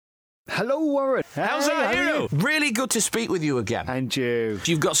Hello, Warren. How's Hey, that, how are hero? you? Really good to speak with you again. And you.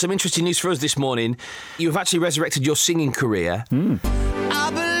 You've got some interesting news for us this morning. You've actually resurrected your singing career.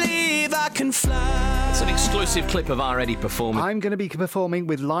 I believe I can fly. It's an exclusive clip of our Eddie performing. I'm going to be performing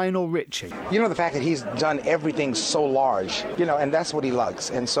with Lionel Richie. You know, the fact that he's done everything so large, and that's what he likes.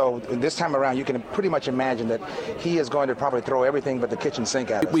 And so this time around, you can pretty much imagine that he is going to probably throw everything but the kitchen sink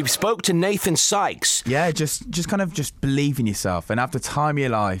at us. We spoke to Nathan Sykes. Yeah, just believe in yourself and have the time of your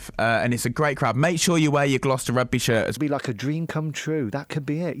life. And it's a great crowd. Make sure you wear your Gloucester Rugby shirt as It'd be like a dream come true. That could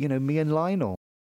be it. Me and Lionel.